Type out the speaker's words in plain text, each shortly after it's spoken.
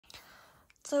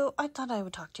So I thought I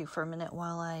would talk to you for a minute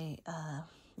while I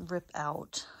rip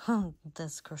out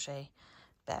this crochet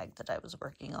bag that I was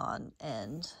working on,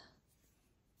 and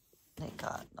it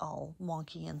got all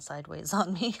wonky and sideways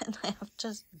on me, and I have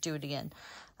to do it again.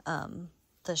 The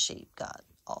shape got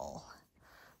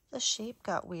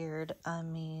weird. I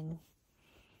mean,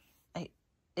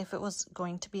 if it was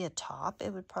going to be a top,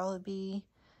 it would probably be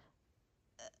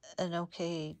an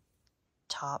okay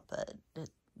top, but it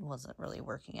wasn't really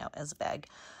working out as a bag.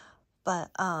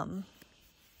 But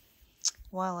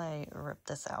while I rip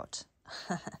this out,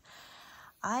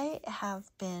 I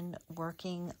have been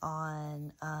working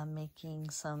on making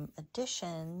some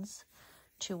additions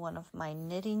to one of my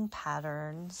knitting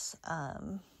patterns,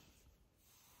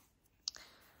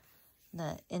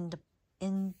 the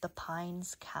In the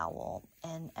Pines cowl,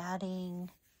 and adding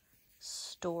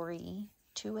story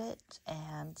to it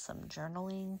and some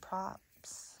journaling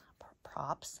prompts,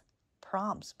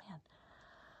 man.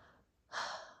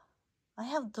 I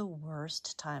have the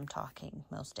worst time talking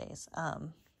most days.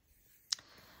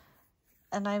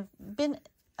 And I've been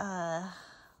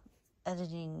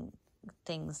editing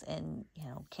things in,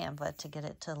 Canva to get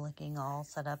it to looking all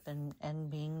set up and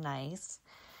being nice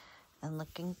and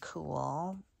looking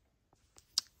cool.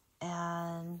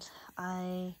 And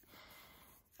I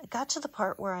got to the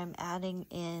part where I'm adding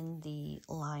in the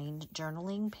lined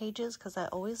journaling pages, because I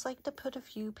always like to put a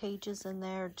few pages in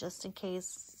there just in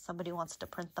case somebody wants to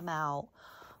print them out,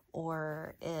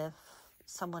 or if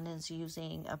someone is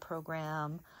using a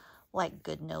program like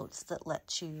GoodNotes that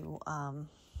lets you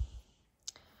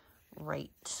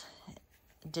write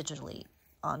digitally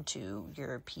onto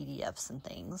your PDFs and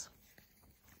things,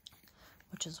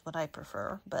 which is what I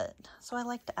prefer. But so I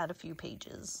like to add a few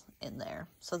pages in there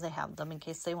so they have them in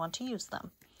case they want to use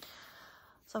them.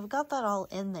 So I've got that all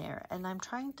in there, and I'm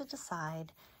trying to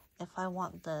decide if I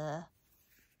want the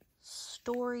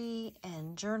story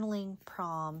and journaling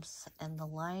prompts and the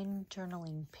line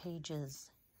journaling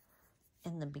pages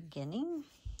in the beginning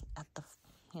at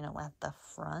the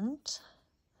front,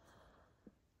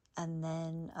 and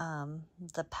then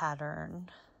the pattern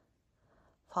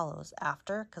follows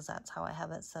after, because that's how I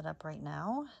have it set up right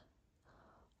now,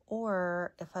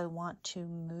 or if I want to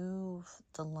move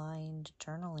the lined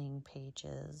journaling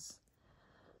pages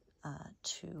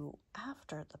to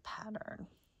after the pattern,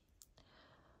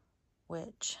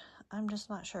 which I'm just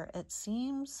not sure. It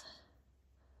seems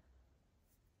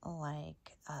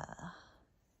like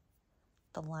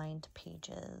the lined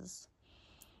pages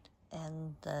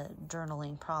and the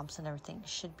journaling prompts and everything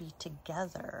should be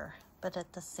together, but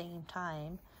at the same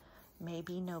time,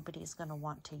 maybe nobody's going to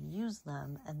want to use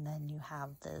them, and then you have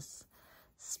this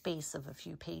space of a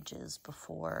few pages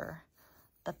before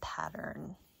the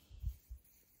pattern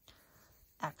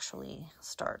actually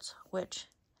starts,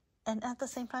 and at the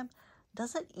same time,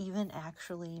 doesn't even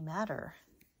actually matter.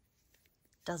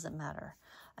 Doesn't matter.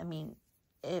 I mean,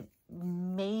 it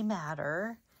may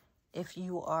matter if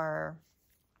you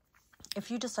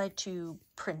decide to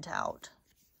print out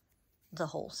the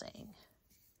whole thing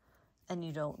and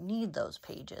you don't need those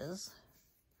pages.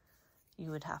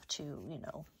 You would have to,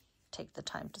 take the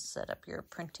time to set up your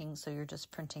printing, so you're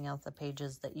just printing out the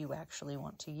pages that you actually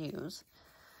want to use.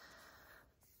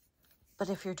 But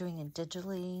if you're doing it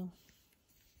digitally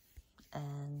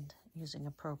and using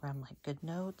a program like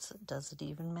GoodNotes, does it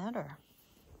even matter?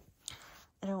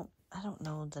 I don't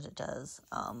know that it does.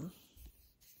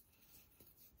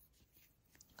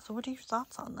 So what are your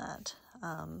thoughts on that?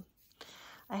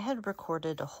 I had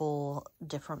recorded a whole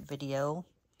different video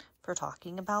for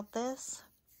talking about this,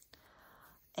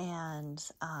 and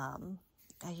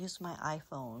I use my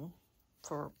iPhone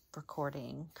for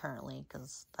recording currently,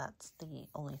 because that's the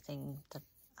only thing that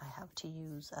I have to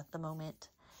use at the moment,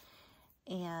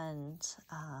 and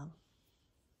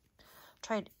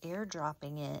tried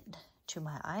airdropping it to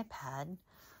my iPad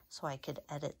so I could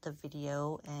edit the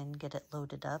video and get it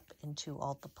loaded up into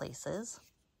all the places.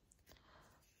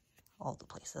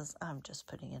 I'm just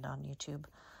putting it on YouTube.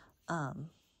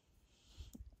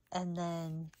 And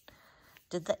then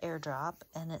did the airdrop,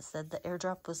 and it said the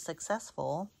airdrop was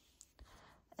successful.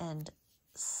 And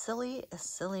silly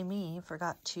me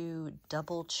forgot to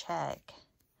double check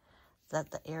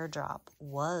that the airdrop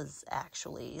was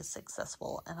actually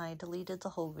successful, and I deleted the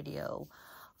whole video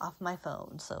off my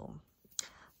phone. So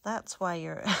that's why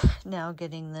you're now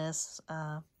getting this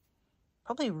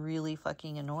probably really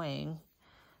fucking annoying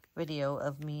video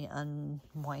of me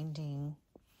unwinding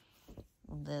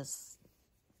this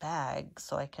bag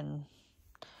so I can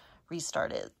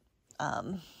restart it.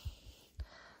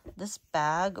 This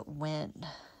bag went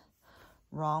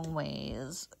wrong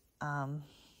ways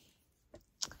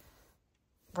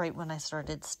right when I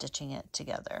started stitching it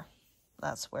together.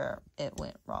 That's where it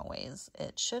went wrong ways.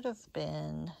 It should have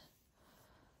been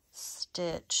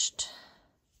stitched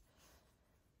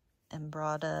and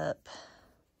brought up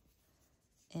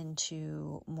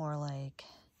into more like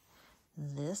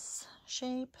this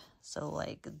shape. So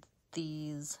like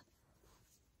these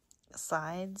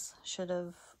sides should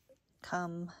have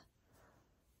come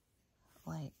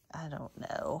like, I don't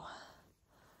know.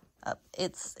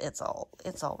 It's all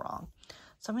wrong.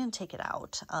 So I'm going to take it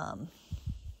out.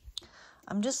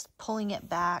 I'm just pulling it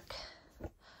back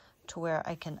to where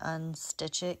I can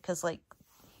unstitch it, because like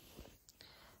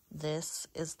this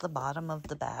is the bottom of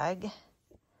the bag,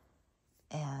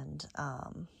 and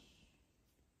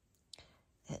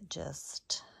it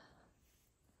just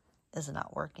is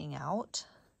not working out.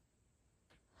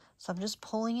 So I'm just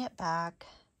pulling it back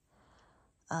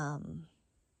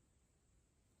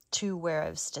to where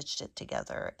I've stitched it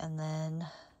together, and then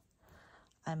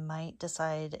I might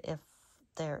decide if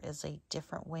there is a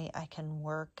different way I can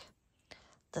work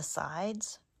the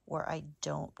sides where I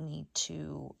don't need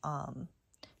to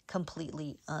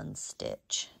completely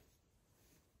unstitch,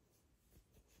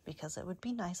 because it would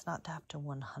be nice not to have to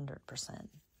 100%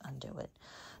 undo it.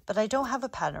 But I don't have a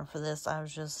pattern for this. I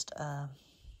was just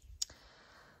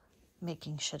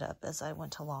making shit up as I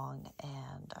went along,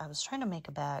 and I was trying to make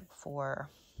a bag for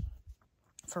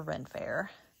Ren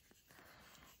Fair,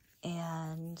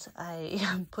 and I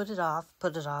put it off to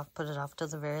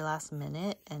the very last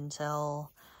minute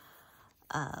until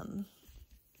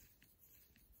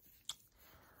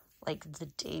like the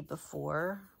day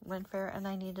before Ren Fair, and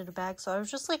I needed a bag. So I was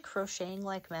just like crocheting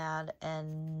like mad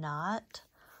and not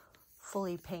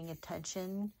fully paying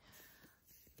attention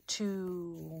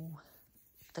to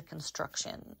the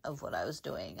construction of what I was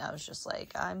doing. I was just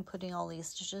like, I'm putting all these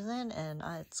stitches in and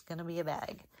it's gonna be a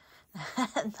bag.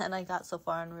 And then I got so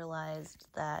far and realized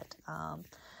that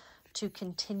to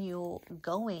continue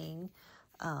going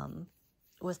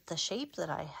with the shape that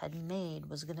I had made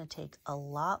was going to take a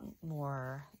lot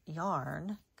more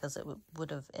yarn, because it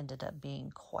would have ended up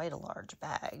being quite a large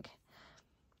bag.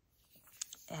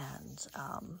 And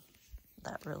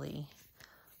that really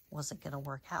wasn't going to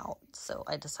work out. So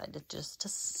I decided just to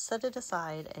set it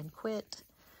aside and quit.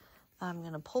 I'm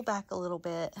going to pull back a little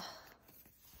bit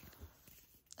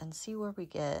and see where we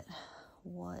get.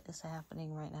 What is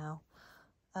happening right now?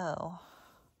 Oh.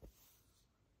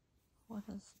 What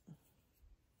is...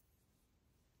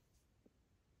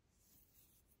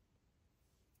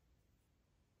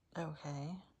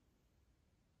 Okay.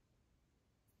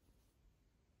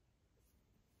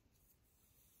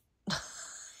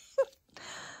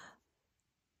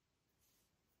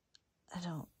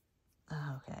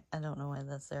 Okay, I don't know why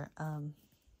that's there.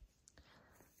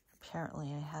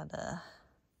 Apparently I had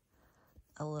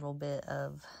a little bit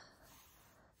of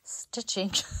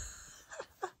stitching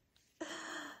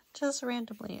just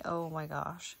randomly. Oh my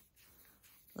gosh.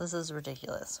 This is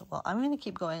ridiculous. Well, I'm going to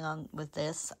keep going on with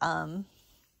this. In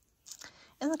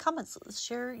the comments,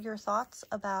 share your thoughts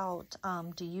about,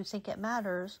 do you think it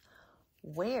matters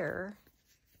where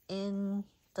in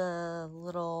the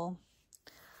little,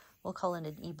 we'll call it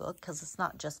an ebook, because it's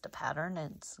not just a pattern,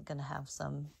 it's going to have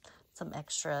some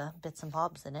extra bits and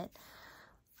bobs in it,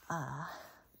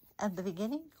 at the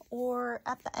beginning or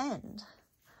at the end.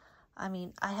 I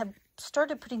mean, I have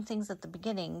started putting things at the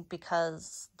beginning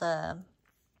because the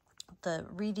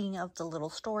reading of the little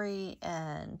story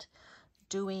and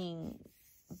doing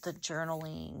the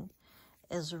journaling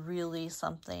is really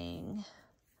something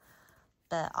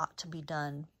that ought to be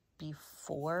done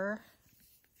before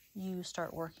you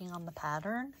start working on the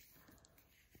pattern.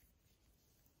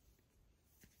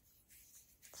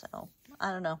 So,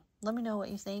 I don't know. Let me know what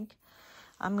you think.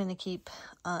 I'm going to keep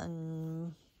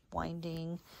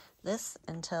unwinding this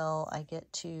until I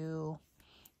get to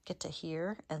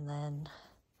here, and then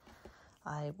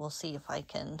I will see if I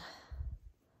can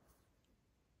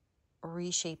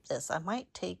reshape this. I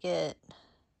might take it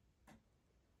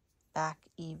back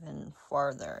even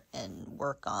farther and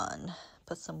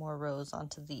put some more rows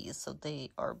onto these so they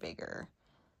are bigger.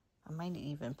 I might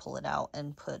even pull it out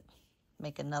and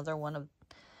make another one of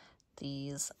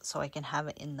these so I can have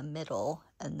it in the middle,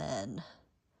 and then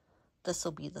this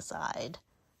will be the side,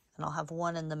 and I'll have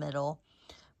one in the middle,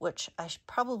 which I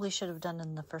probably should have done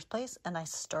in the first place. And I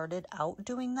started out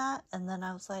doing that, and then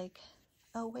I was like,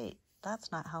 oh wait,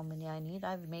 that's not how many I need.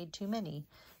 I've made too many.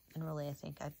 And really, I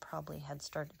think I probably had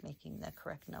started making the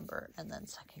correct number and then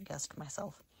second guessed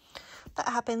myself. That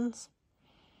happens.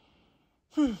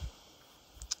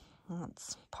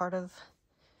 That's part of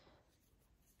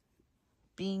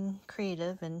being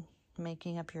creative and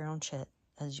making up your own shit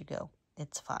as you go.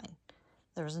 It's fine.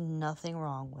 There's nothing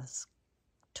wrong with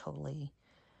totally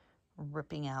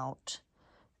ripping out,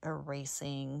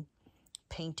 erasing,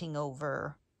 painting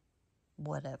over,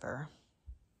 whatever,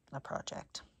 a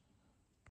project.